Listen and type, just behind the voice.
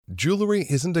Jewelry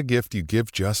isn't a gift you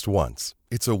give just once.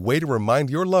 It's a way to remind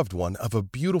your loved one of a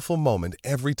beautiful moment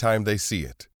every time they see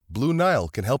it. Blue Nile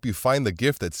can help you find the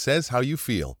gift that says how you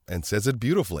feel and says it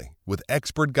beautifully, with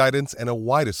expert guidance and a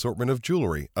wide assortment of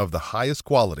jewelry of the highest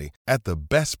quality at the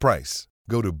best price.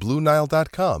 Go to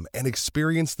BlueNile.com and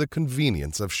experience the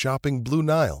convenience of shopping Blue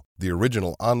Nile, the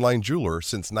original online jeweler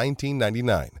since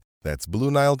 1999. That's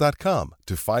BlueNile.com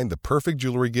to find the perfect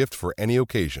jewelry gift for any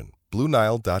occasion.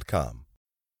 BlueNile.com.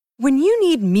 When you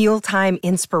need mealtime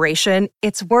inspiration,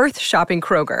 it's worth shopping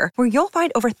Kroger, where you'll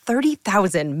find over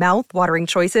 30,000 mouth-watering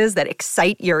choices that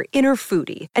excite your inner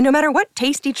foodie. And no matter what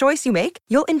tasty choice you make,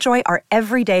 you'll enjoy our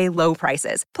everyday low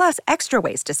prices, plus extra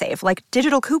ways to save, like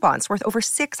digital coupons worth over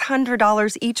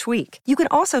 $600 each week. You can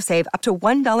also save up to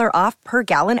 $1 off per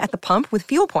gallon at the pump with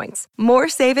fuel points. More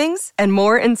savings and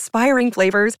more inspiring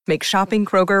flavors make shopping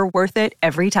Kroger worth it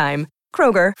every time.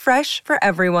 Kroger, fresh for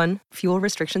everyone. Fuel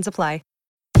restrictions apply.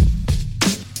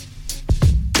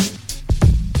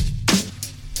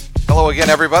 Hello again,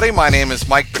 everybody. My name is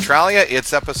Mike Petralia.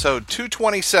 It's episode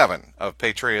 227 of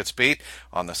Patriots Beat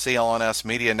on the CLNS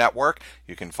Media Network.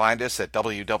 You can find us at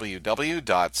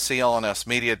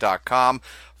www.clnsmedia.com.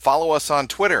 Follow us on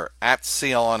Twitter at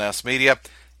CLNS Media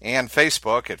and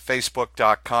Facebook at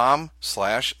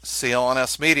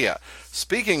facebook.com/CLNS Media.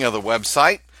 Speaking of the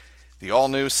website, the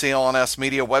all-new CLNS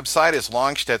Media website is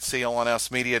launched at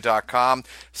clnsmedia.com.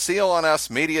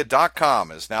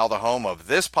 clnsmedia.com is now the home of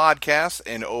this podcast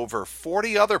and over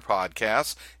 40 other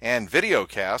podcasts and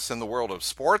videocasts in the world of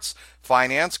sports,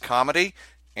 finance, comedy,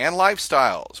 and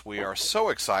lifestyles. We are so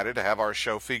excited to have our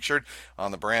show featured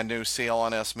on the brand new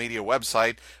CLNS Media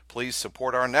website. Please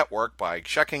support our network by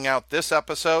checking out this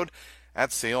episode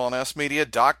at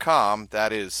clnsmedia.com.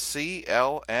 That is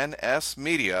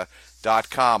clnsmedia.com.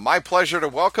 My pleasure to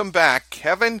welcome back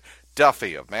Kevin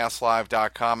Duffy of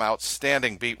MassLive.com,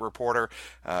 outstanding beat reporter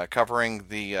covering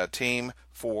the team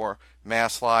for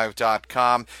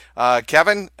MassLive.com.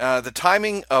 Kevin, the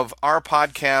timing of our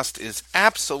podcast is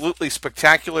absolutely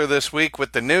spectacular this week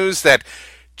with the news that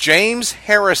James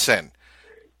Harrison,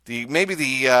 maybe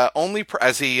the only,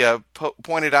 as he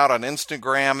pointed out on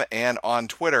Instagram and on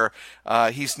Twitter,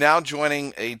 he's now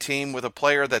joining a team with a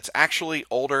player that's actually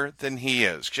older than he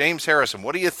is. James Harrison,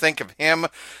 what do you think of him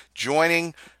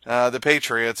joining the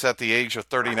Patriots at the age of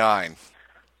 39?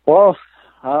 Well,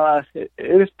 it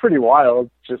is pretty wild,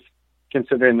 just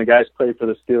considering the guy's played for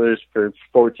the Steelers for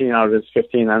 14 out of his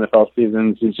 15 NFL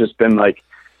seasons. He's just been like,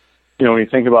 when you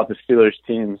think about the Steelers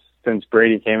teams since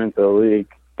Brady came into the league,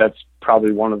 that's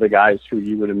probably one of the guys who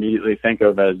you would immediately think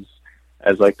of as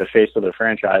like the face of the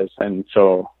franchise. And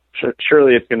so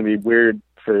surely it's going to be weird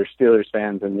for Steelers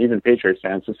fans and even Patriots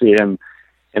fans to see him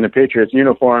in a Patriots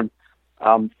uniform.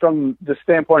 From the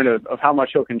standpoint of how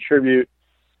much he'll contribute,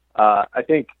 I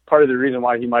think part of the reason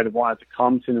why he might have wanted to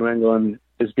come to New England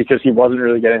is because he wasn't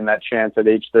really getting that chance at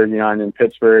age 39 in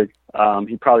Pittsburgh.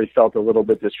 He probably felt a little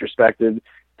bit disrespected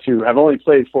to have only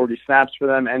played 40 snaps for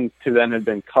them and to then have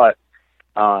been cut.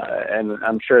 And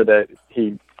I'm sure that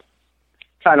he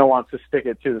kind of wants to stick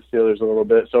it to the Steelers a little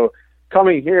bit. So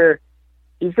coming here,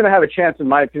 he's going to have a chance, in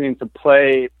my opinion, to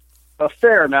play a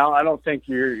fair amount. I don't think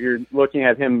you're looking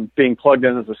at him being plugged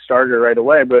in as a starter right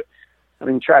away. But, I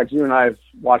mean, Trax, you and I have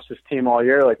watched this team all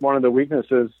year. Like, one of the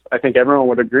weaknesses I think everyone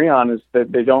would agree on is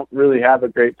that they don't really have a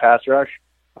great pass rush.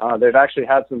 They've actually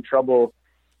had some trouble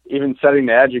even setting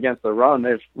the edge against the run.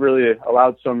 They've really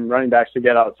allowed some running backs to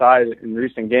get outside in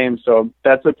recent games. So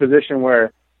that's a position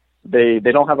where they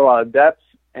don't have a lot of depth,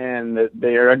 and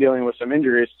they are dealing with some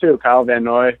injuries too. Kyle Van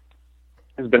Noy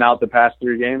has been out the past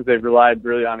 3 games. They've relied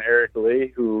really on Eric Lee,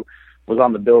 who was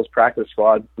on the Bills practice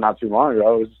squad not too long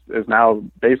ago, is now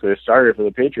basically a starter for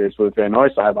the Patriots with Van Noy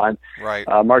sideline. Right.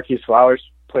 Marquise Flowers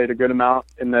played a good amount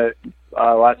in the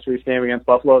last week's game against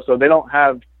Buffalo. So they don't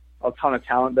have a ton of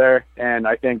talent there, and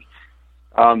I think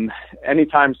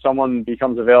anytime someone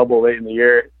becomes available late in the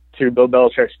year, to Bill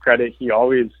Belichick's credit, he's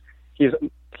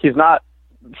not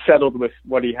settled with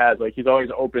what he has. Like, he's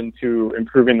always open to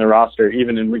improving the roster,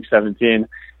 even in Week 17.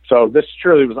 So this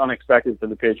truly was unexpected for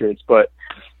the Patriots, but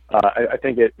I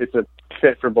think it's a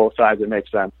fit for both sides. It makes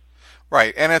sense.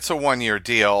 Right, and it's a one-year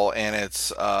deal, and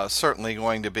it's certainly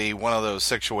going to be one of those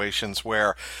situations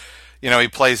where he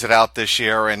plays it out this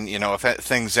year, and, if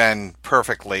things end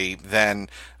perfectly, then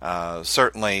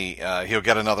certainly he'll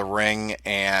get another ring,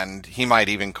 and he might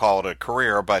even call it a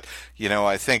career. But,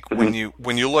 I think when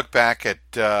you look back at,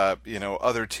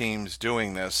 other teams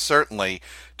doing this, certainly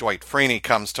Dwight Freeney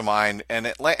comes to mind,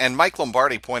 and Mike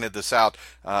Lombardi pointed this out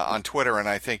on Twitter, and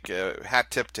I think hat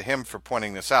tip to him for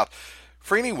pointing this out.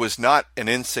 Freeney was not an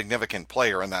insignificant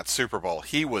player in that Super Bowl.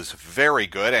 He was very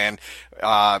good, and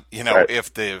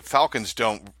if the Falcons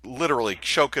don't literally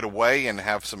choke it away and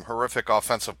have some horrific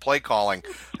offensive play calling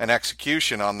and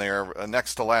execution on their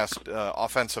next to last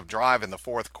offensive drive in the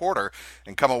fourth quarter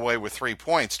and come away with 3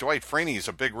 points, Dwight Freeney is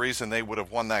a big reason they would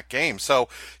have won that game. So,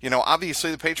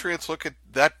 obviously the Patriots look at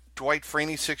that Dwight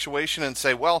Freeney situation and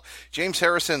say, well, James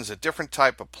Harrison's a different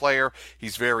type of player.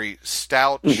 He's very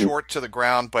stout, short to the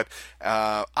ground, but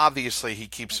obviously he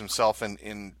keeps himself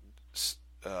in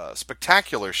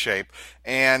spectacular shape.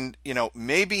 And,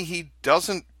 maybe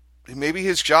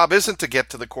his job isn't to get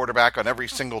to the quarterback on every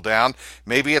single down.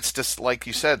 Maybe it's just, like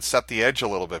you said, set the edge a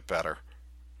little bit better.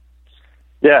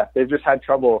 Yeah, they've just had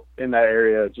trouble in that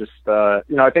area. Just, I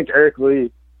think Eric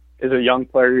Lee is a young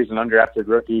player. He's an undrafted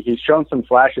rookie. He's shown some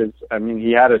flashes. I mean,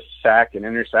 he had a sack, an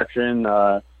interception,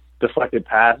 deflected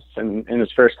pass in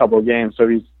his first couple of games. So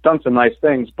he's done some nice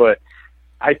things, but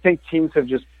I think teams have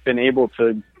just been able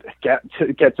to get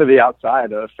to the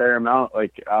outside a fair amount.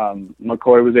 Like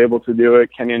McCoy was able to do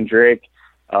it. Kenyon Drake,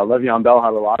 Le'Veon Bell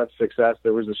had a lot of success.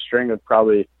 There was a string of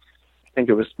probably, I think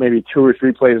it was maybe 2 or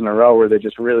 3 plays in a row where they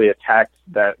just really attacked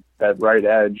that right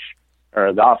edge,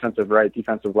 or the offensive right,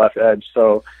 defensive left edge.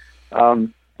 So,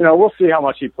 we'll see how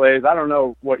much he plays. I don't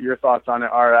know what your thoughts on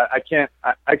it are.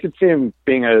 I could see him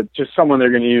being just someone they're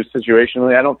going to use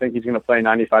situationally. I don't think he's going to play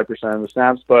 95% of the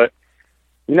snaps, but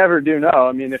you never do know.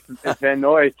 I mean, if Van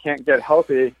Noy can't get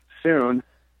healthy soon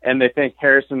and they think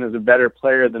Harrison is a better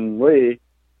player than Lee,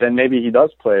 then maybe he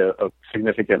does play a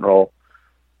significant role.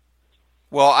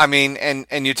 Well, I mean,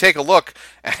 and you take a look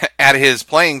at his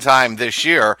playing time this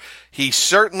year. He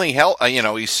certainly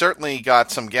he certainly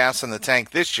got some gas in the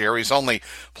tank this year. He's only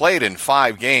played in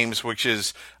 5 games, which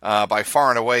is by far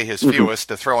and away his fewest,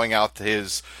 to throwing out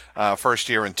his first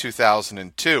year in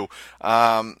 2002.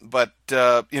 But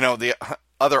the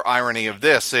other irony of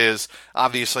this is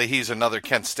obviously he's another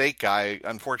Kent State guy.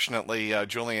 Unfortunately,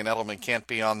 Julian Edelman can't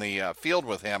be on the field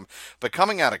with him. But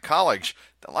coming out of college,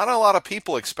 a lot of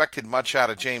people expected much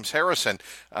out of James Harrison.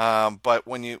 But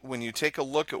when you take a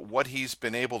look at what he's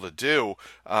been able to do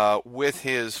with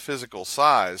his physical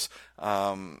size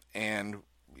and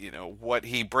what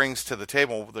he brings to the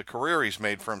table, the career he's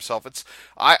made for himself,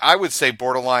 I would say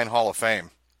borderline Hall of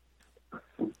Fame.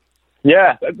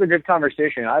 Yeah, that's a good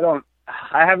conversation. I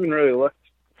haven't really looked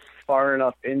far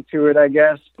enough into it, I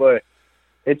guess, but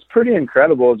it's pretty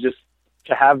incredible just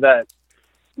to have that,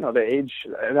 the age.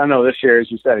 I know this year,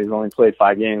 as you said, he's only played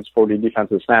 5 games, 40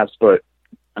 defensive snaps, but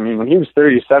I mean, when he was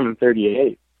 37,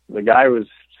 38, the guy was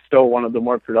still one of the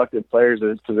more productive players at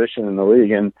his position in the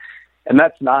league. And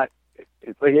that's not,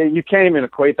 like, you can't even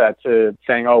equate that to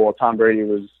saying, oh, well, Tom Brady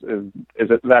is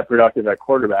that productive at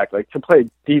quarterback. Like, to play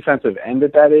defensive end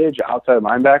at that age, outside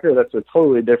linebacker, that's a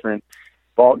totally different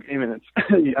ball game. And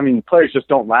it's, I mean, players just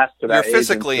don't last to that age. You're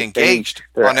physically engaged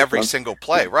on every single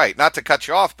play, right? Not to cut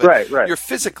you off, but right. You're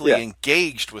physically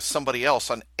engaged with somebody else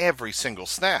on every single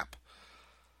snap.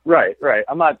 Right.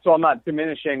 I'm not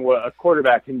diminishing what a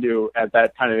quarterback can do at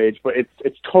that kind of age, but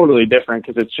it's totally different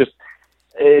because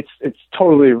it's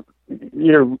totally,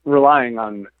 you're relying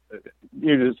on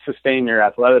you to sustain your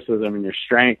athleticism and your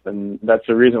strength, and that's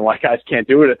the reason why guys can't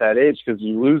do it at that age, because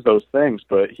you lose those things.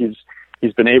 But he's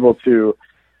been able to.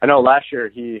 I know last year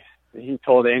he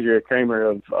told Andrea Kramer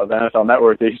of NFL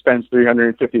Network that he spends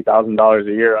 $350,000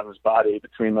 a year on his body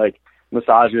between like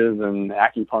massages and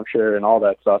acupuncture and all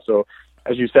that stuff. So,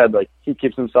 as you said, like, he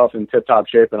keeps himself in tip-top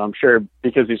shape, and I'm sure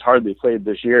because he's hardly played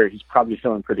this year, he's probably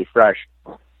feeling pretty fresh.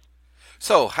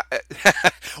 So,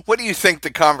 what do you think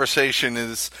the conversation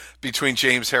is between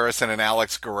James Harrison and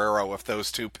Alex Guerrero if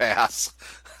those two pass?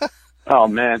 Oh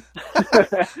man.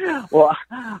 Well,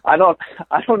 I don't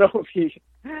know if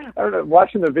I don't know.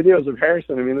 Watching the videos of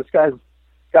Harrison, I mean, this guy's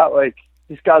got I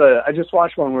just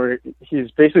watched one where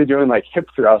he's basically doing like hip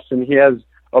thrusts, and he has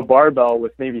a barbell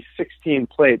with maybe 16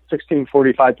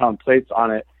 45-pound plates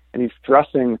on it, and he's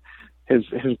thrusting his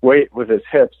weight with his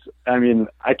hips. I mean,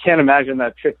 I can't imagine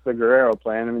that fits the Guerrero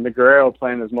plan. I mean, the Guerrero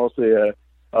plan is mostly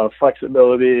a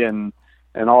flexibility and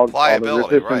all the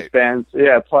resistance bands.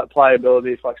 Yeah,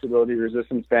 pliability, flexibility,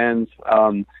 resistance bands,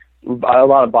 a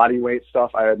lot of body weight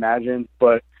stuff, I imagine.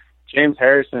 But James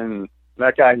Harrison,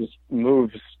 that guy just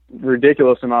moves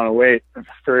ridiculous amount of weight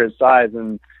for his size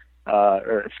and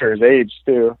or for his age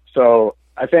too. So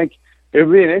I think it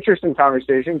would be an interesting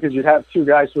conversation because you'd have two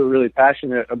guys who are really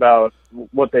passionate about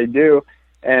what they do.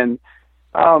 And,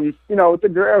 with the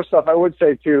Guerrero stuff, I would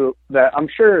say too that I'm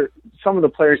sure some of the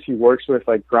players he works with,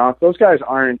 like Gronk, those guys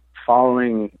aren't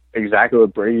following exactly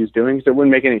what Brady's doing, because it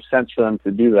wouldn't make any sense for them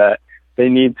to do that. They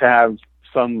need to have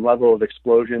some level of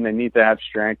explosion. They need to have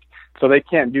strength. So they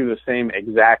can't do the same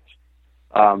exact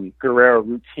Guerrero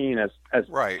routine as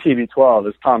right. TB12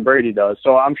 as Tom Brady does.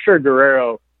 So I'm sure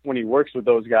Guerrero, when he works with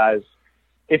those guys,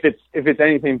 if it's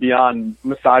anything beyond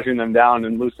massaging them down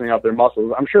and loosening up their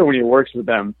muscles, I'm sure when he works with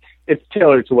them, it's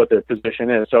tailored to what their position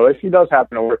is. So if he does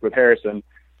happen to work with Harrison,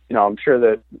 I'm sure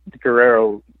that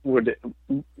Guerrero would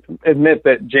admit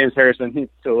that James Harrison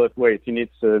needs to lift weights. He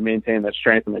needs to maintain that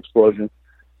strength and explosion.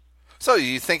 So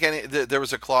you think there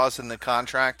was a clause in the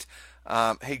contract?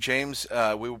 Hey, James,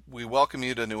 we welcome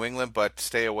you to New England, but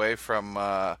stay away from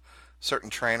a certain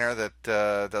trainer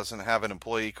that doesn't have an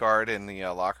employee card in the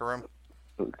locker room?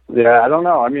 Yeah, I don't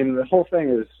know. I mean, the whole thing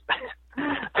is,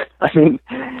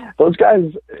 those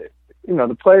guys,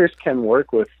 the players can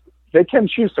work with, they can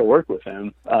choose to work with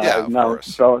him. Of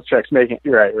course. Belichick's making,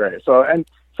 right. So, and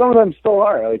some of them still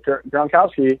are. Like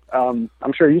Gronkowski,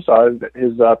 I'm sure you saw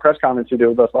his press comments he did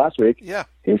with us last week. Yeah.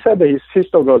 He said that he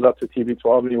still goes up to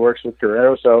TB12 and he works with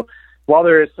Guerrero. So while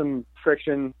there is some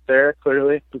friction there,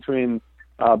 clearly, between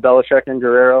Belichick and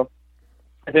Guerrero,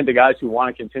 I think the guys who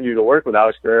want to continue to work with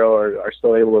Alex Guerrero are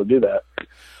still able to do that.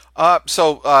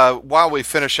 So while we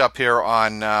finish up here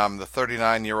on the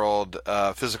 39-year-old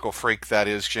physical freak that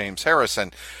is James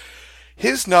Harrison,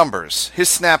 his numbers, his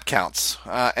snap counts,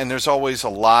 and there's always a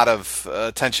lot of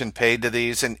attention paid to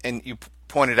these, and you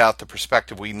pointed out the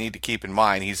perspective we need to keep in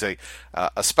mind. He's a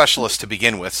specialist to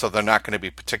begin with, so they're not going to be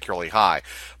particularly high.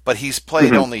 But he's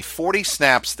played only 40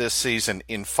 snaps this season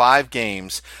in 5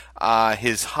 games.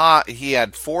 He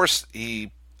had four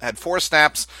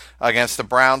snaps against the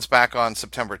Browns back on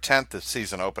September 10th, the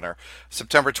season opener.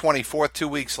 September 24th, 2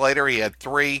 weeks later, he had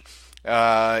 3.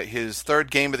 His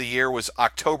third game of the year was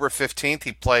October 15th.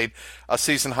 He played a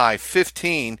season-high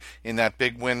 15 in that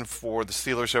big win for the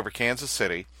Steelers over Kansas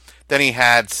City. Then he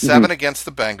had 7 against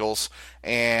the Bengals,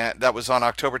 and that was on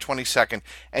October 22nd.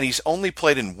 And he's only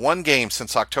played in 1 game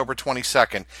since October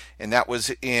 22nd, and that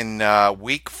was in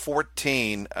Week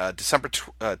 14, December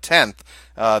 10th,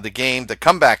 the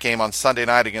comeback game on Sunday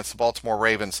night against the Baltimore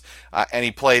Ravens, and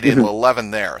he played in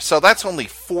 11 there. So that's only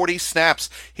 40 snaps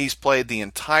he's played the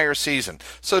entire season.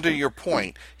 So to your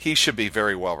point, he should be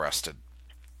very well rested.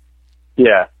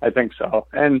 Yeah, I think so.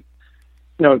 And,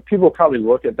 people probably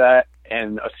look at that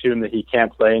and assume that he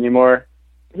can't play anymore.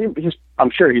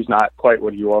 I'm sure he's not quite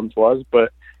what he once was,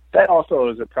 but that also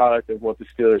is a product of what the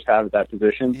Steelers have at that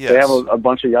position. Yes. They have a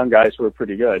bunch of young guys who are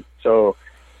pretty good. So,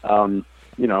 Bud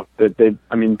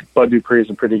Dupree is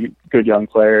a pretty good young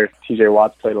player. T.J.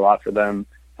 Watt's played a lot for them.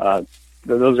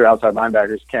 Those are outside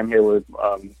linebackers. Cam Hayward,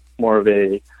 more of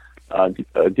a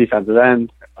defensive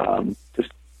end, just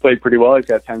played pretty well. He's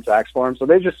got 10 sacks for him. So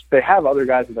they have other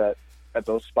guys at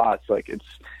those spots.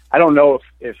 I don't know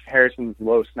if Harrison's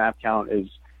low snap count is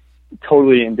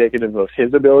totally indicative of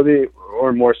his ability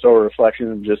or more so a reflection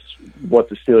of just what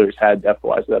the Steelers had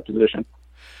depth-wise at that position.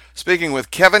 Speaking with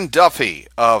Kevin Duffy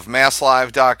of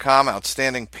MassLive.com,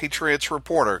 outstanding Patriots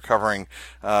reporter covering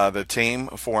the team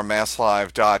for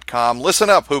MassLive.com. Listen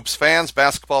up, Hoops fans.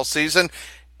 Basketball season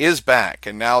is back,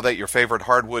 and now that your favorite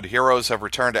hardwood heroes have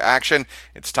returned to action,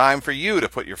 it's time for you to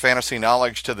put your fantasy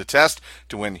knowledge to the test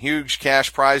to win huge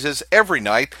cash prizes every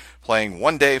night playing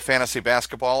one-day fantasy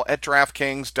basketball at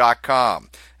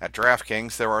DraftKings.com. At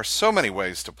DraftKings, there are so many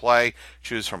ways to play.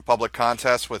 Choose from public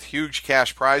contests with huge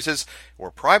cash prizes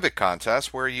or private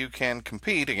contests where you can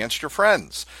compete against your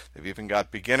friends. They've even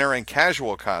got beginner and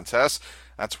casual contests.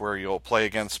 That's where you'll play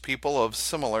against people of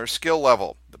similar skill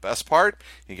level. The best part?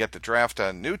 You get to draft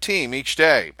a new team each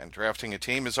day, and drafting a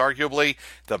team is arguably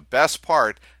the best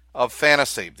part of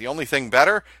fantasy. The only thing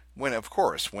better? Winning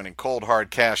cold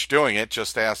hard cash doing it.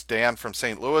 Just ask Dan from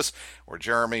St. Louis or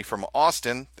Jeremy from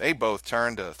Austin. They both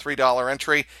turned a $3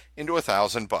 entry into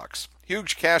 $1,000.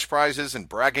 Huge cash prizes and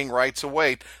bragging rights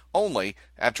await only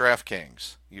at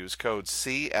DraftKings. Use code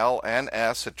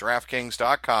CLNS at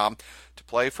DraftKings.com to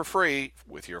play for free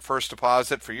with your first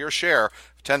deposit for your share of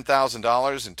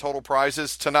 $10,000 in total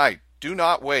prizes tonight. Do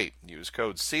not wait. Use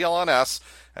code CLNS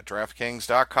at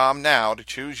DraftKings.com now to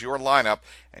choose your lineup,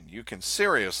 and you can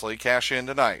seriously cash in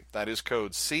tonight. That is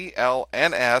code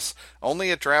CLNS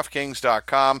only at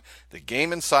DraftKings.com. The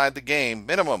game inside the game.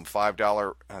 Minimum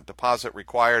 $5 deposit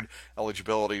required.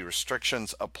 Eligibility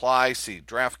restrictions apply. See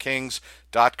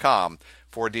DraftKings.com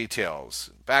for details.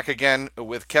 Back again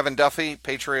with Kevin Duffy,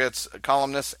 Patriots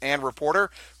columnist and reporter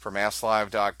for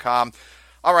MassLive.com.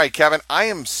 All right, Kevin, I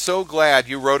am so glad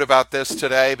you wrote about this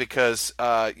today because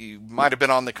you might have been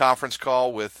on the conference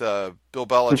call with Bill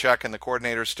Belichick and the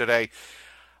coordinators today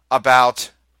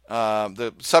about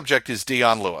The subject is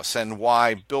Dion Lewis and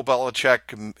why Bill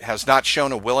Belichick has not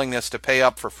shown a willingness to pay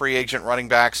up for free agent running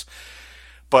backs.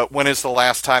 But when is the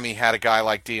last time he had a guy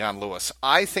like Dion Lewis?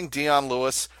 I think Dion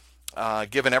Lewis,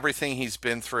 given everything he's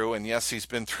been through, and yes, he's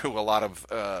been through a lot of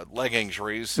leg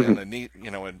injuries and a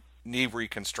knee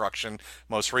reconstruction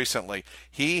most recently,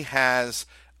 he has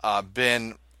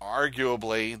been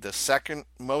arguably the second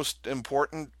most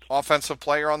important offensive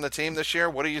player on the team this year.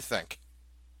 What do you think?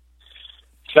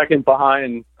 Second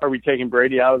behind, are we taking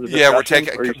Brady out of the discussion? Yeah, we're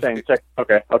taking. Or are you saying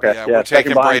okay. Yeah, we're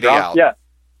taking Brady out. Yeah,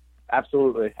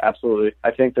 absolutely.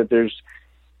 I think that there's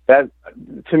that.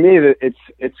 To me, that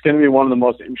it's going to be one of the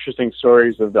most interesting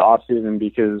stories of the offseason,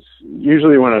 because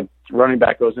usually when a running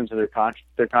back goes into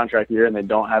their contract year and they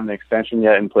don't have an extension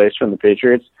yet in place from the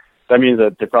Patriots, that means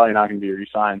that they're probably not going to be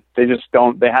re-signed. They just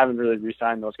don't. They haven't really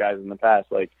re-signed those guys in the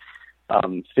past. Like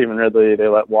Stephen Ridley, they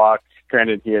let walk.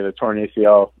 Granted, he had a torn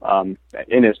ACL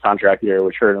in his contract year,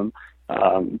 which hurt him.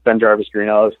 Ben Jarvis, Green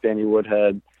Ellis, Danny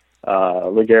Woodhead,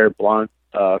 LeGarrette Blount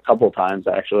a couple of times,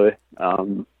 actually.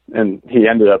 And he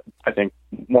ended up, I think,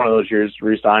 one of those years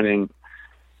re-signing,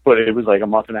 but it was like a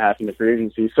month and a half into free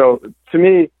agency. So to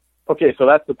me, okay, so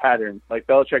that's the pattern. Like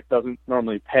Belichick doesn't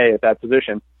normally pay at that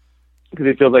position because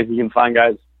he feels like he can find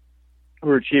guys who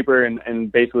are cheaper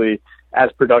and basically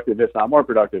as productive, if not more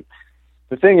productive.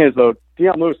 The thing is, though,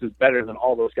 Dion Lewis is better than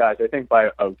all those guys, I think,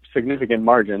 by a significant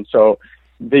margin. So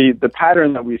the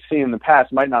pattern that we've seen in the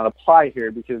past might not apply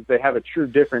here because they have a true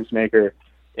difference maker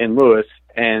in Lewis.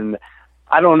 And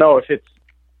I don't know if it's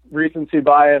recency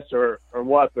bias or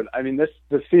what, but I mean, the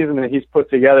season that he's put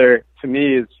together, to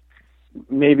me, is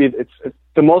maybe it's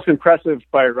the most impressive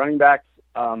by running backs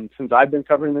since I've been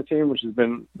covering the team, which has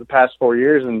been the past 4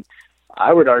 years. And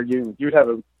I would argue you'd have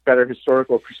a better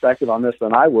historical perspective on this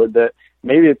than I would, that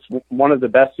maybe it's one of the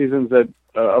best seasons that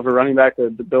of a running back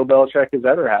that Bill Belichick has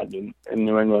ever had in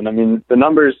New England. I mean, the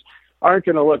numbers aren't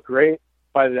going to look great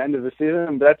by the end of the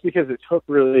season, but that's because it took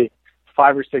really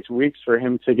 5 or 6 weeks for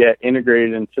him to get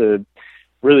integrated and to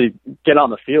really get on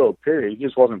the field, period. He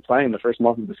just wasn't playing the first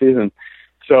month of the season.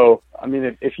 So, I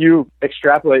mean, if you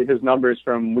extrapolate his numbers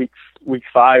from week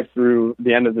 5 through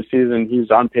the end of the season,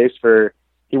 he's on pace for,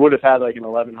 he would have had like an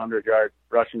 1,100-yard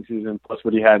rushing season plus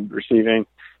what he had receiving.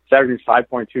 He's averaging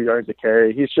 5.2 yards a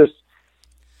carry. He's just,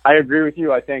 I agree with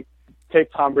you. I think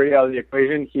take Tom Brady out of the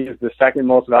equation, he is the second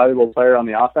most valuable player on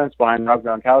the offense behind Rob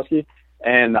Gronkowski.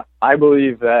 And I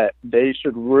believe that they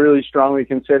should really strongly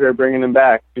consider bringing him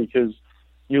back, because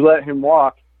you let him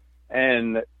walk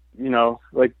and, you know,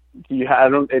 like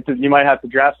you might have to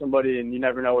draft somebody and you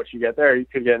never know what you get there. You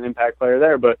could get an impact player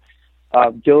there, but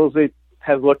Gillislee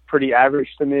has looked pretty average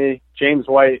to me. James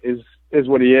White is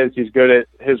what he is. He's good at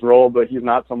his role, but he's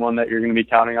not someone that you're going to be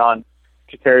counting on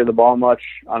to carry the ball much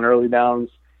on early downs.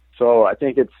 So I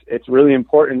think it's really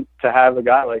important to have a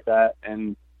guy like that.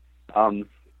 And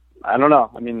I don't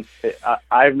know. I mean,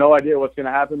 I have no idea what's going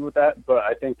to happen with that, but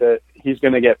I think that he's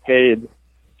going to get paid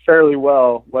fairly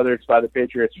well, whether it's by the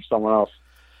Patriots or someone else.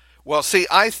 Well, see,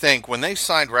 I think when they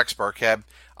signed Rex Burkhead,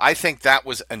 I think that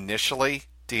was initially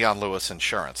Dion Lewis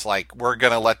insurance. Like, we're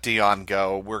going to let Dion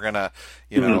go. We're going to,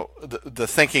 you know, the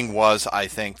thinking was, I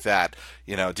think, that,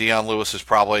 you know, Dion Lewis is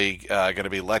probably going to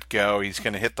be let go. He's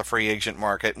going to hit the free agent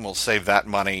market and we'll save that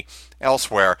money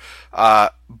elsewhere.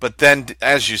 But then,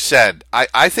 as you said,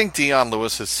 I think Dion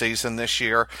Lewis's season this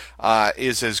year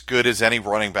is as good as any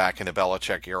running back in the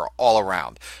Belichick era all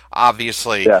around.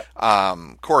 Obviously,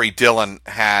 Corey Dillon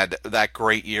had that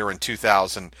great year in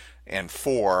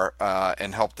 2004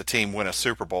 and helped the team win a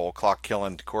Super Bowl, clock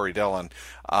killing Corey Dillon.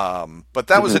 But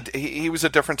that was he was a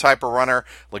different type of runner.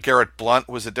 LeGarrette Blount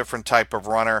was a different type of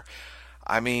runner.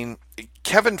 I mean,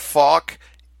 Kevin Faulk,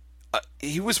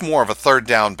 he was more of a third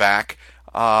down back.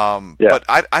 But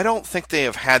I don't think they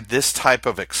have had this type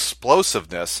of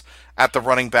explosiveness at the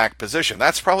running back position.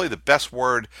 That's probably the best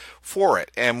word for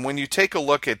it. And when you take a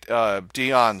look at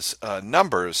Dion's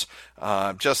numbers,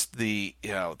 just the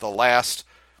last.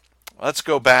 Let's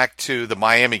go back to the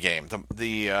Miami game,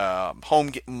 the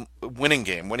home winning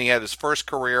game when he had his first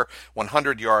career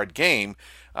 100-yard game.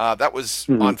 That was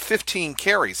on 15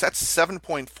 carries. That's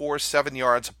 7.47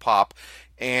 yards a pop.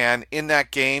 And in that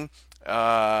game,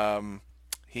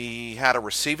 he had a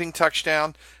receiving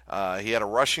touchdown. He had a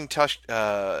rushing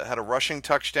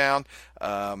touchdown.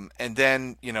 And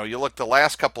then, you know, you look the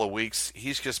last couple of weeks,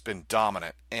 he's just been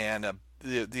dominant. And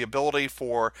the ability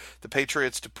for the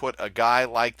Patriots to put a guy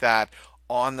like that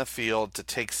on the field to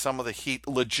take some of the heat,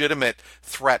 legitimate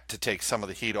threat to take some of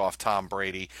the heat off Tom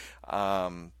Brady,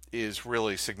 is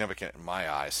really significant in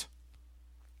my eyes.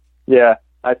 Yeah,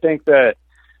 I think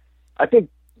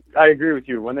I agree with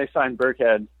you. When they signed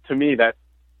Burkhead, to me that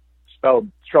spelled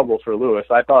trouble for Lewis.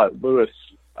 I thought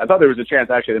there was a chance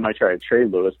actually they might try to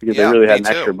trade Lewis because they really had an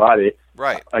extra body.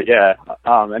 Right.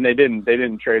 And they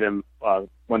didn't trade him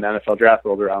when the NFL draft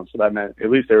rolled around. So that meant at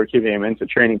least they were keeping him into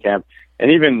training camp.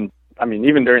 And even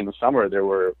during the summer, there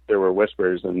were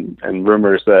whispers and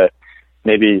rumors that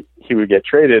maybe he would get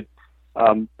traded.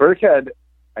 Burkhead,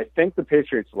 I think the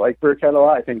Patriots like Burkhead a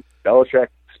lot. I think Belichick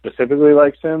specifically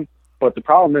likes him. But the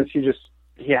problem is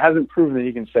he hasn't proven that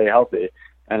he can stay healthy.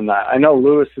 And I know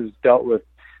Lewis has dealt with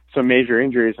some major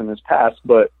injuries in his past,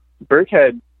 but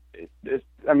Burkhead, this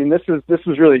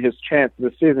was really his chance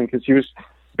this season because he was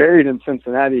buried in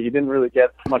Cincinnati. He didn't really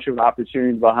get much of an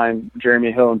opportunity behind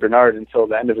Jeremy Hill and Bernard until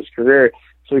the end of his career.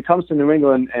 So he comes to New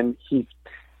England, and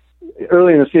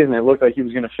early in the season, it looked like he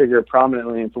was going to figure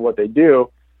prominently into what they do.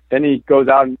 Then he goes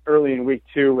out early in week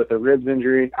 2 with a ribs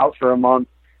injury, out for a month,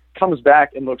 comes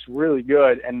back and looks really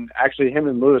good. And actually him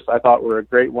and Lewis, I thought, were a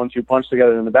great 1-2 punch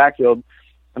together in the backfield.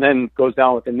 And then goes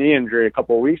down with a knee injury a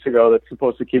couple of weeks ago that's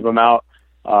supposed to keep him out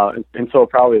until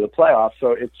probably the playoffs.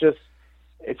 So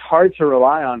it's hard to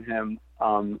rely on him.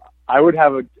 If I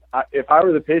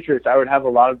were the Patriots, I would have a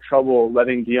lot of trouble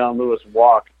letting Dion Lewis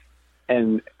walk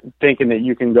and thinking that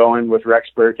you can go in with Rex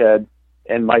Burkhead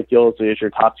and Mike Gillislee as your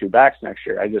top 2 backs next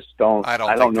year. I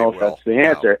don't know if that's the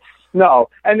answer. No.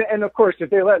 And of course, if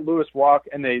they let Lewis walk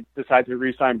and they decide to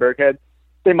re-sign Burkhead,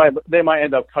 they might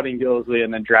end up cutting Gillislee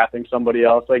and then drafting somebody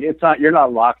else. Like you're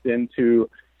not locked into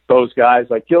those guys.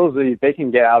 Like Gillislee, they can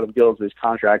get out of Gillislee's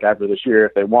contract after this year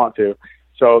if they want to.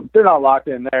 So they're not locked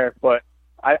in there. But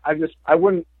I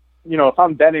wouldn't, if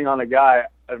I'm betting on a guy,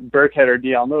 Burkhead or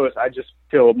Dion Lewis, I just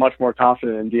feel much more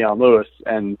confident in Dion Lewis.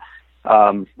 And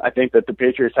I think that the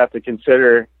Patriots have to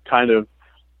consider kind of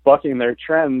bucking their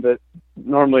trend that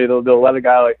normally they'll let a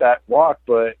guy like that walk,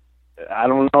 but I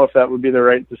don't know if that would be the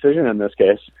right decision in this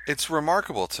case. It's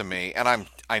remarkable to me, and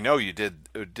I know you did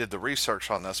the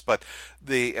research on this, but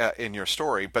in your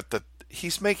story, but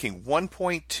he's making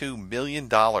 $1.2 million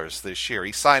this year.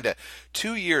 He signed a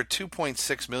 2-year,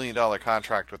 $2.6 million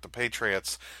contract with the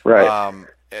Patriots, right?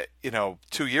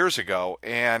 2 years ago,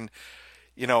 and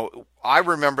I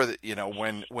remember that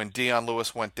when Dion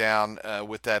Lewis went down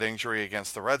with that injury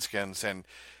against the Redskins, and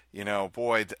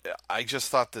boy, I just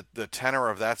thought that the tenor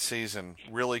of that season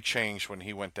really changed when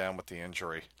he went down with the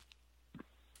injury.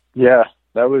 Yeah,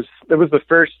 that was the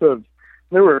first of.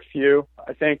 There were a few,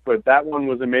 I think, but that one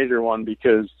was a major one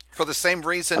because for the same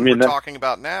reason we're talking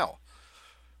about now.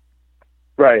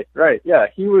 Right, yeah,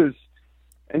 he was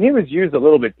used a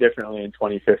little bit differently in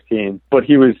 2015, but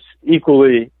he was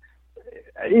equally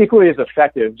as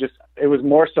effective. Just it was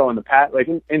more so in the past. Like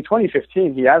in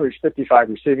 2015, he averaged 55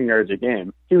 receiving yards a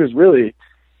game. He was really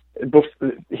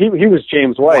he was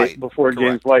James White before Correct.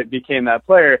 James White became that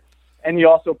player, and he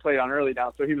also played on early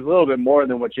down, so he was a little bit more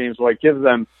than what James White gives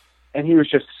them. And he was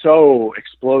just so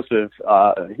explosive.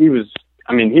 He was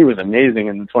amazing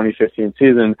in the 2015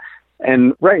 season.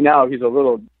 And right now he's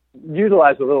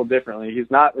utilized a little differently. He's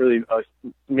not really a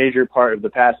major part of the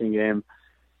passing game,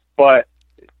 but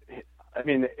I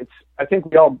think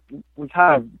we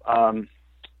kind of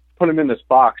put him in this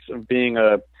box of being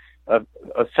a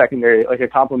secondary, like a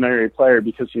complementary player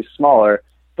because he's smaller.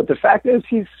 But the fact is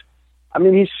he's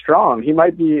strong. He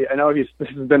might be, this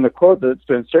has been the quote that's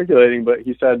been circulating, but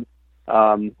he said,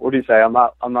 what do you say? I'm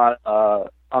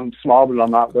small, but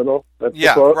I'm not little. That's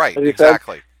the quote, right.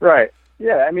 Exactly. Said. Right.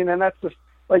 Yeah. And that's just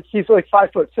he's like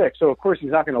 5'6", so of course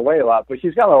he's not going to weigh a lot, but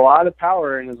he's got a lot of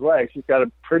power in his legs. He's got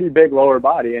a pretty big lower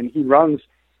body, and he runs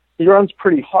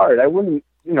pretty hard. I wouldn't,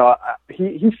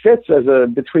 he fits as a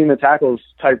between the tackles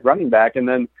type running back, and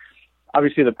then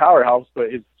obviously the power helps, but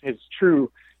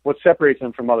what separates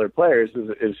him from other players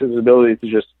is his ability to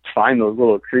just find those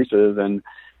little creases, and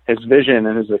his vision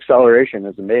and his acceleration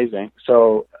is amazing.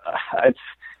 So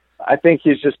I think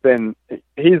he's been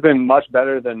much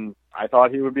better than I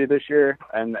thought he would be this year.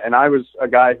 And I was a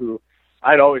guy who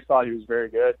I'd always thought he was very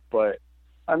good, but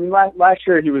last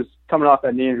year he was coming off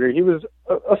that knee injury. He was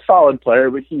a solid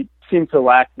player, but he seemed to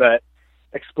lack that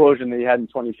explosion that he had in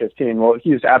 2015. Well,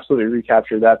 he's absolutely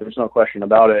recaptured that. There's no question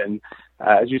about it. And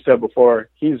as you said before,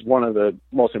 he's one of the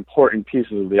most important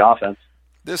pieces of the offense.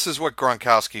 This is what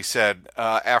Gronkowski said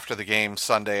after the game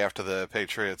Sunday after the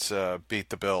Patriots beat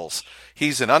the Bills.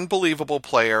 He's an unbelievable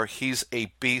player. He's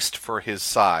a beast for his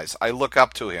size. I look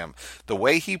up to him. The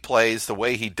way he plays, the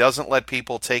way he doesn't let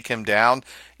people take him down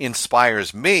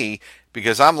inspires me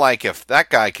because I'm like, if that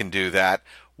guy can do that,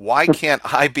 Why can't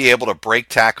I be able to break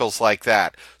tackles like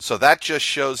that? So that just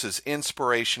shows his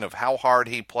inspiration of how hard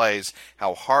he plays,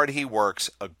 how hard he works.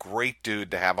 A great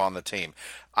dude to have on the team.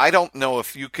 I don't know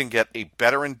if you can get a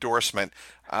better endorsement.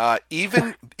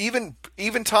 Even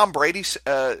Tom Brady's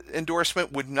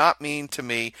endorsement would not mean to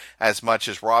me as much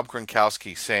as Rob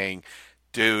Gronkowski saying,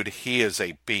 dude, he is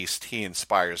a beast. He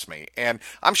inspires me. And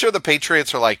I'm sure the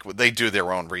Patriots are like, they do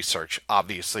their own research,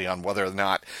 obviously, on whether or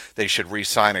not they should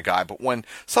re-sign a guy. But when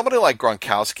somebody like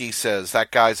Gronkowski says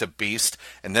that guy's a beast,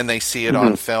 and then they see it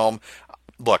on film,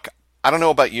 look, I don't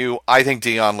know about you. I think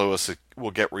Dion Lewis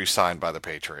will get re-signed by the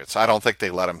Patriots. I don't think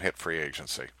they let him hit free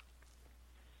agency.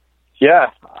 Yeah,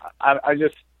 I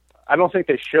don't think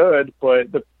they should.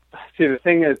 But the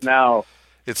thing is now,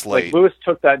 it's late. Like Lewis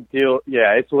took that deal.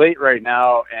 Yeah, it's late right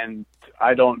now, and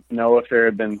I don't know if there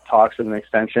have been talks of an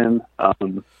extension.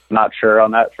 Not sure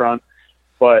on that front.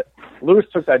 But Lewis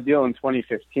took that deal in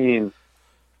 2015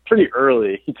 pretty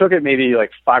early. He took it maybe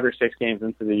like 5 or 6 games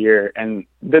into the year, and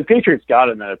the Patriots got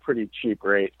him at a pretty cheap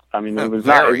rate. I mean, it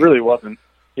really wasn't.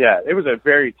 Yeah, it was a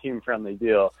very team-friendly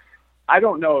deal. I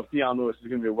don't know if Dion Lewis is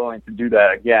going to be willing to do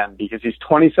that again because he's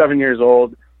 27 years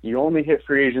old. You only hit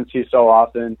free agency so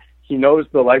often. He knows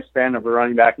the lifespan of a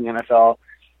running back in the NFL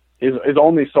is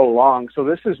only so long. So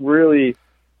this is really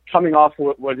coming off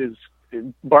what is,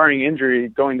 barring injury,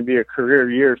 going to be a career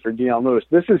year for Dion Lewis.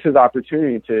 This is his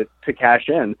opportunity to cash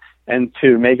in and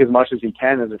to make as much as he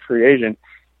can as a free agent.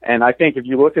 And I think if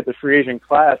you look at the free agent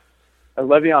class,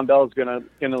 Le'Veon Bell is gonna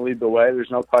lead the way.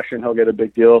 There's no question he'll get a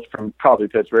big deal from probably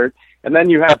Pittsburgh. And then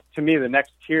you have, to me, the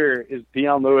next tier is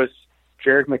Dion Lewis,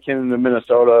 Jerick McKinnon of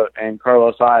Minnesota, and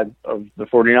Carlos Hyde of the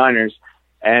 49ers.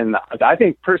 And I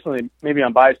think personally, maybe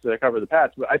I'm biased because I cover the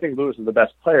Pats, but I think Lewis is the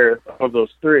best player of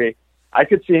those three. I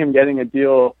could see him getting a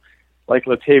deal like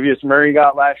Latavius Murray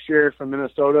got last year from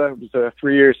Minnesota. It was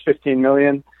 3 years, $15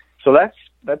 million. So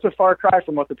that's a far cry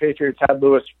from what the Patriots had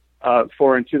Lewis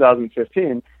for in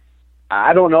 2015.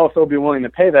 I don't know if they'll be willing to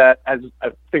pay that. As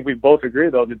I think we both agree,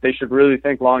 though, that they should really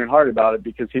think long and hard about it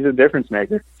because he's a difference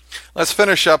maker. Let's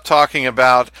finish up talking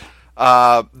about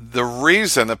the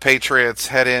reason the Patriots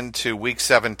head into Week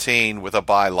 17 with a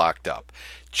bye locked up.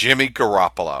 Jimmy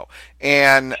Garoppolo.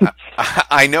 And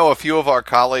I know a few of our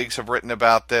colleagues have written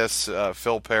about this.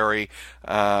 Phil Perry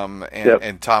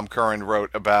and Tom Curran wrote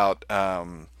about,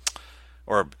 certainly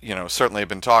have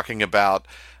been talking about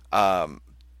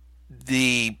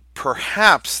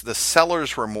perhaps the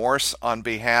seller's remorse on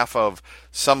behalf of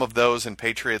some of those in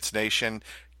Patriots Nation,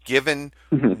 given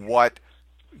what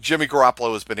Jimmy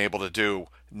Garoppolo has been able to do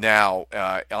now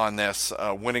on this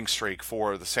winning streak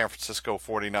for the San Francisco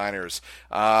 49ers.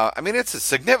 I mean, it's a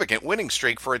significant winning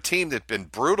streak for a team that's been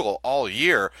brutal all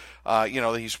year.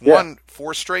 He's won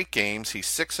 4 straight games. He's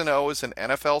 6-0 as an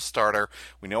NFL starter.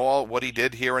 We know all what he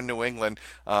did here in New England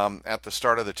at the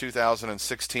start of the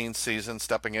 2016 season,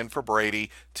 stepping in for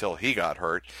Brady till he got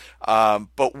hurt.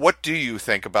 But what do you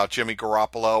think about Jimmy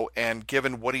Garoppolo, and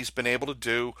given what he's been able to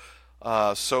do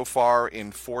so far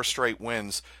in 4 straight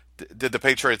wins, did the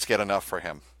Patriots get enough for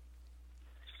him?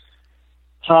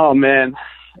 Oh man,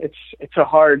 it's a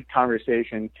hard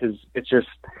conversation because it's just,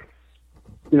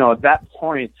 at that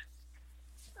point,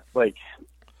 like,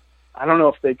 I don't know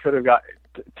if they could have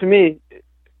to me,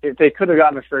 if they could have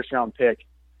gotten a first round pick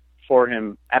for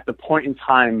him at the point in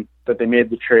time that they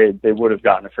made the trade, they would have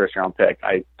gotten a first round pick.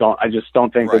 I just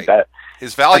don't think that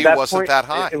his value wasn't that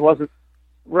high. It wasn't.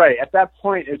 Right. At that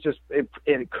point, it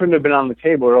couldn't have been on the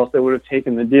table, or else they would have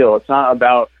taken the deal. It's not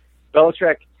about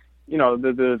Belichick.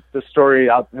 The story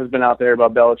has been out there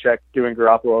about Belichick doing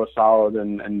Garoppolo a solid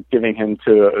and giving him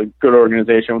to a good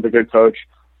organization with a good coach.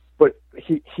 But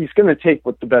he's going to take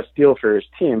the best deal for his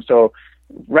team. So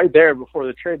right there before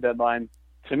the trade deadline,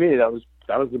 to me, that was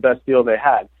the best deal they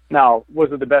had. Now,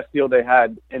 was it the best deal they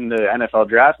had in the NFL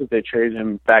draft if they traded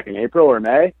him back in April or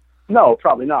May? No,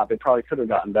 probably not. They probably could have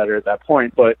gotten better at that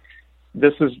point, but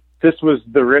this was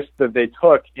the risk that they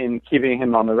took in keeping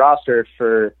him on the roster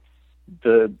for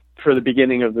the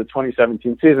beginning of the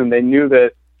 2017 season. They knew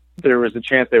that there was a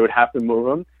chance they would have to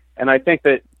move him, and I think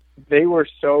that they were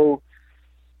so.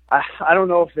 I don't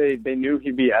know if they knew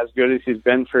he'd be as good as he's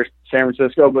been for San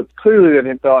Francisco, but clearly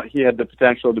they thought he had the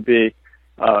potential to be,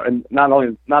 and not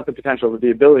the potential, but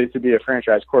the ability to be a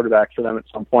franchise quarterback for them at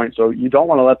some point. So you don't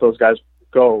want to let those guys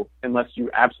go unless you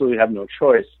absolutely have no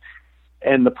choice.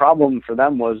 And the problem for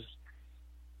them was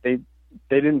they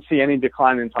didn't see any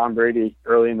decline in Tom Brady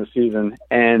early in the season.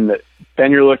 And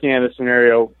then you're looking at a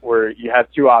scenario where you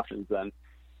have 2 options then.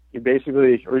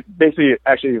 basically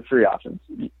actually three options.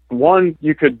 One,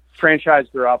 you could franchise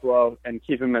Garoppolo and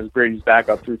keep him as Brady's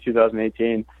backup through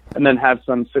 2018, and then have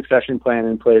some succession plan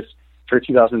in place for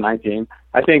 2019.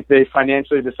 I think they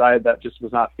financially decided that just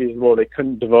was not feasible. They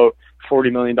couldn't devote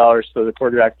 $40 million to the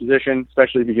quarterback position,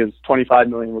 especially because $25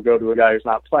 million would go to a guy who's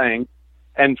not playing,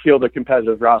 and field a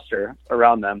competitive roster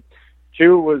around them.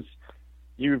 Two was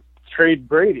you trade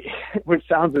Brady, which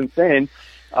sounds insane.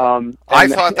 I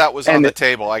thought that was on the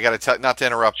table. I got to tell, not to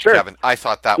interrupt, sure. Kevin. I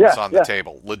thought that was on the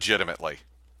table, legitimately.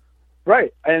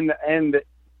 Right, and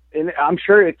I'm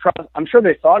sure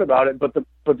they thought about it. But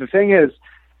the thing is,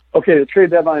 okay, the trade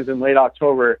deadline is in late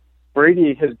October.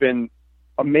 Brady has been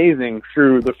amazing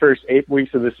through the first 8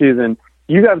 weeks of the season.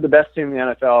 You have the best team in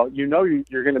the NFL. You know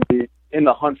you're going to be in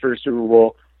the hunt for a Super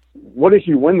Bowl. What if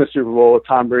you win the Super Bowl with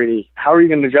Tom Brady? How are you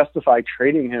going to justify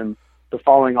trading him the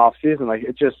following off season? Like,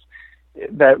 it just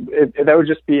that would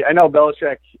just be. I know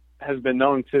Belichick has been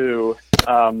known to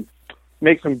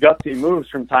make some gutsy moves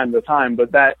from time to time,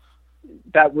 but that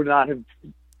would not have.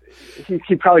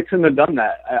 He probably couldn't have done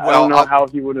that. I don't know how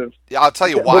he would have. I'll tell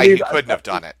you why he couldn't have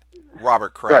done it.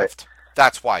 Robert Kraft. Right.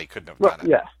 That's why he couldn't have done it.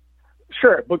 Yeah,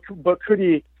 sure, but could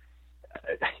he?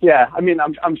 Yeah, I mean,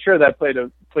 I'm sure that plays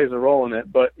a role in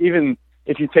it. But even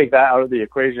if you take that out of the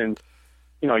equation,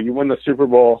 you win the Super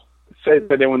Bowl. Say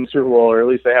that they win the Super Bowl, or at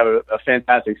least they have a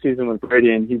fantastic season with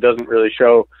Brady, and he doesn't really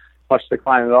show much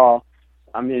decline at all.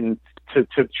 I mean, to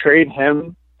trade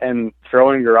him and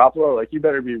throw in Garoppolo, like, you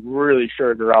better be really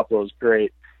sure Garoppolo is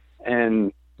great.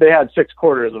 And they had 6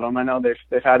 quarters of him. I know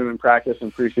they've had him in practice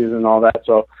and preseason and all that.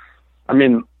 So, I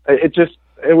mean, it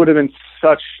would have been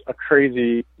such a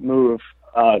crazy move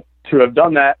to have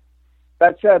done that.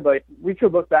 That said, like, we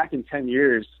could look back in 10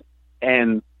 years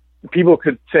and people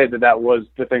could say that was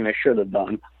the thing they should have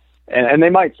done. And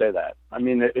they might say that. I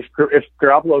mean, if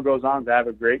Garoppolo goes on to have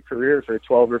a great career for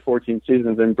 12 or 14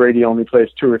 seasons and Brady only plays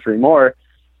 2 or 3 more,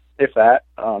 if that,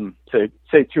 to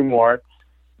say 2 more,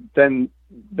 then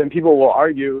people will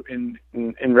argue in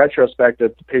retrospect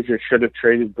that the Patriots should have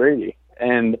traded Brady.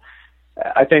 And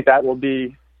I think that will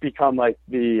become like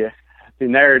the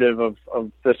narrative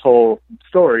of this whole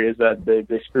story, is that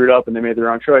they screwed up and they made the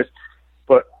wrong choice.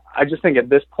 But I just think at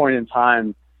this point in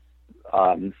time,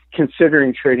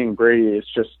 considering trading Brady is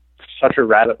just such a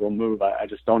radical move. I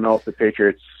just don't know if the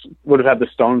Patriots would have had the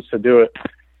stones to do it.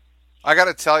 I got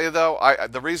to tell you, though,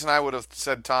 the reason I would have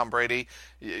said Tom Brady,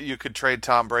 you could trade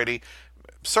Tom Brady,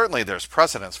 certainly there's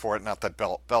precedence for it. Not that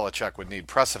Belichick would need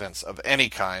precedence of any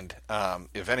kind,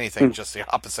 if anything, just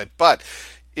the opposite. But,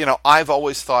 I've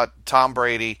always thought Tom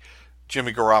Brady,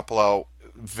 Jimmy Garoppolo,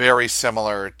 very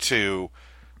similar to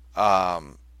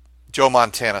Joe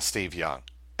Montana, Steve Young.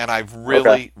 And I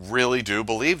really do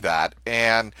believe that.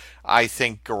 And I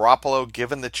think Garoppolo,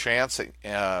 given the chance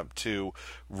to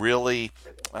really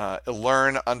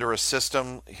learn under a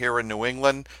system here in New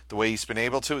England, the way he's been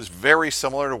able to, is very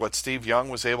similar to what Steve Young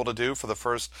was able to do for the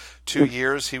first 2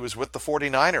 years he was with the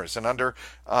 49ers and under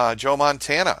Joe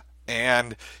Montana.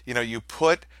 And, you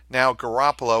put now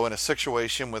Garoppolo in a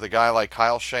situation with a guy like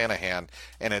Kyle Shanahan,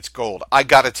 and it's gold. I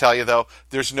got to tell you, though,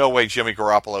 there's no way Jimmy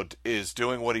Garoppolo is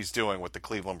doing what he's doing with the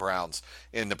Cleveland Browns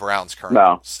in the Browns'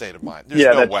 current state of mind. There's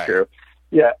no way. That's true.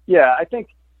 Yeah, I think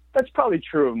that's probably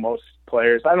true of most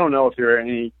players. I don't know if there are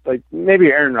any, like, maybe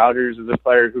Aaron Rodgers is a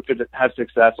player who could have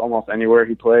success almost anywhere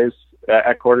he plays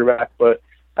at quarterback, but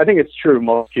I think it's true of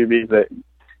most QBs that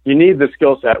you need the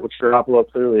skill set, which Garoppolo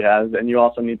clearly has, and you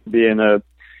also need to be in a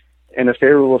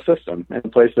favorable system, in a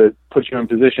place that puts you in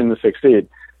position to succeed.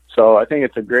 So I think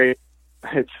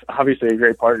it's obviously a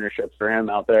great partnership for him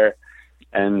out there,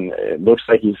 and it looks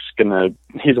like he's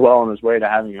well on his way to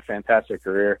having a fantastic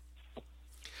career.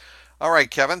 All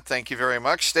right, Kevin, thank you very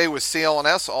much. Stay with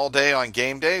CLNS all day on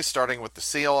game day, starting with the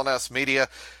CLNS Media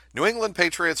New England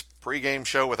Patriots pregame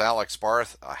show with Alex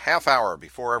Barth, a half hour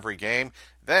before every game.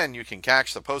 Then you can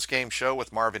catch the postgame show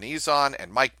with Marvin Ezon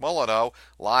and Mike Molyneux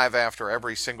live after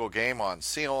every single game on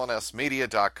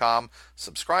clnsmedia.com.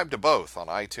 Subscribe to both on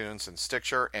iTunes and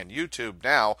Stitcher and YouTube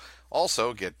now.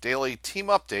 Also, get daily team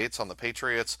updates on the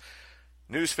Patriots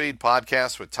Newsfeed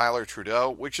podcast with Tyler Trudeau,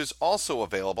 which is also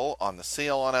available on the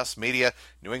CLNS Media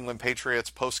New England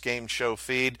Patriots postgame show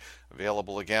feed,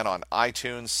 available again on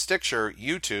iTunes, Stitcher,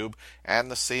 YouTube, and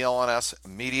the CLNS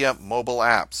Media mobile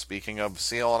app. Speaking of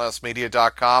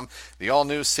clnsmedia.com, the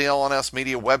all-new CLNS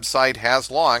Media website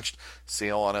has launched.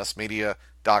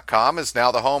 CLNSmedia.com is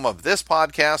now the home of this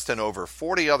podcast and over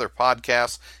 40 other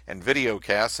podcasts and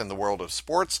videocasts in the world of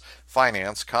sports,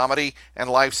 finance, comedy, and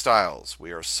lifestyles.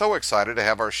 We are so excited to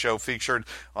have our show featured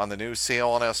on the new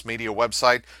CLNS Media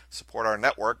website. Support our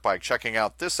network by checking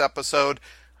out this episode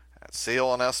at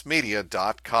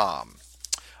clnsmedia.com.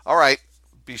 All right,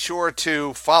 be sure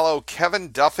to follow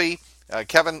Kevin Duffy.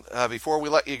 Kevin, before we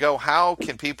let you go, how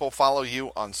can people follow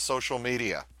you on social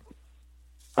media?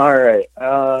 All right.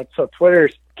 So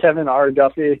Twitter's Kevin R.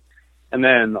 Duffy, and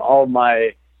then all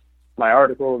my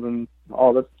articles and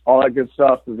all that good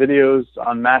stuff, the videos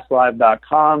on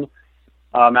masslive.com,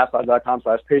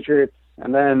 masslive.com/Patriots.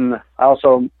 And then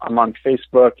I'm on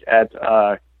Facebook at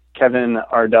Kevin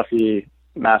R. Duffy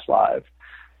Mass Live.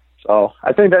 So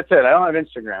I think that's it. I don't have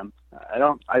Instagram.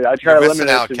 I try to limit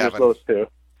it to just those two.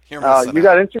 You got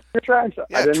Instagram, Trags?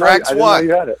 Yeah, I didn't Trags know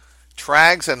you had it.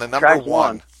 Trags and the number Trags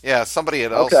 1. Yeah, somebody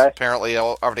else apparently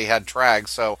already had Trags,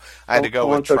 so I had to go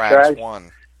with Trags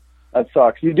 1. That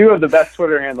sucks. You do have the best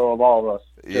Twitter handle of all of us.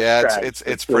 Yeah,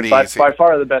 it's pretty easy. By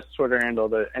far the best Twitter handle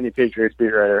that any Patriots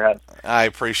beat writer has. I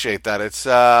appreciate that. It's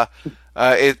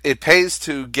it pays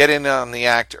to get in on the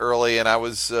act early, and I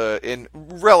was in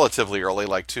relatively early,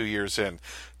 like 2 years in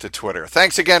to Twitter.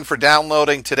 Thanks again for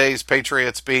downloading today's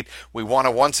Patriots Beat. We want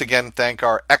to once again thank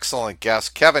our excellent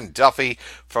guest, Kevin Duffy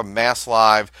from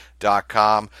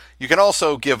MassLive.com. You can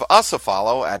also give us a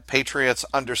follow at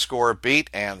Patriots_Beat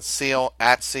and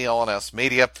at CLNS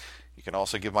Media. You can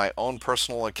also give my own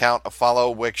personal account a follow,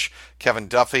 which Kevin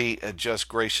Duffy just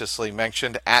graciously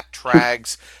mentioned, at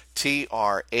Trags,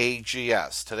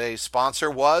 TRAGS. Today's sponsor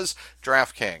was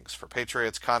DraftKings. For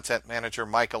Patriots content manager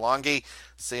Mike Alongi,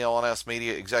 CLNS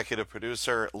Media executive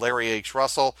producer Larry H.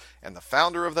 Russell, and the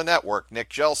founder of the network, Nick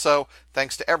Gelso,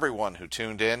 thanks to everyone who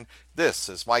tuned in. This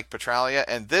is Mike Petraglia,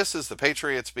 and this is the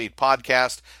Patriots Beat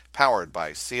podcast, powered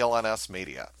by CLNS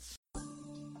Media.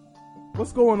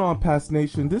 What's going on, Pass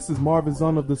Nation? This is Marvin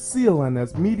Zahn of the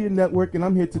CLNS Media Network, and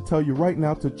I'm here to tell you right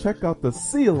now to check out the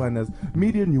CLNS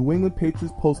Media New England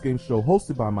Patriots postgame show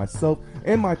hosted by myself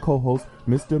and my co-host,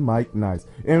 Mr. Mike Nice.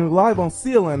 And live on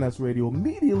CLNS Radio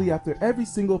immediately after every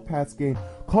single Pats game.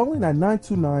 Call in at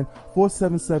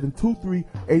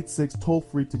 929-477-2386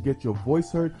 toll-free to get your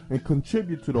voice heard and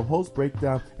contribute to the host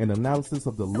breakdown and analysis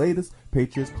of the latest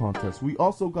Patriots contest. We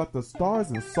also got the stars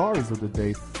and sorries of the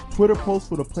day, Twitter posts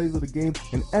for the plays of the game,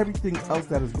 and everything else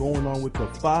that is going on with the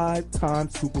 5-time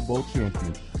Super Bowl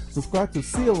champions. Subscribe to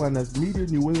CLNS Media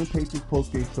New England Patriots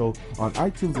postgame show on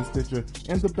iTunes and Stitcher,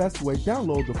 and the best way,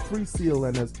 download the free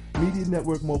CLNS Media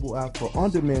Network mobile app for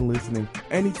on-demand listening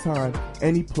anytime,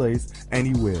 any place,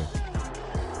 anywhere.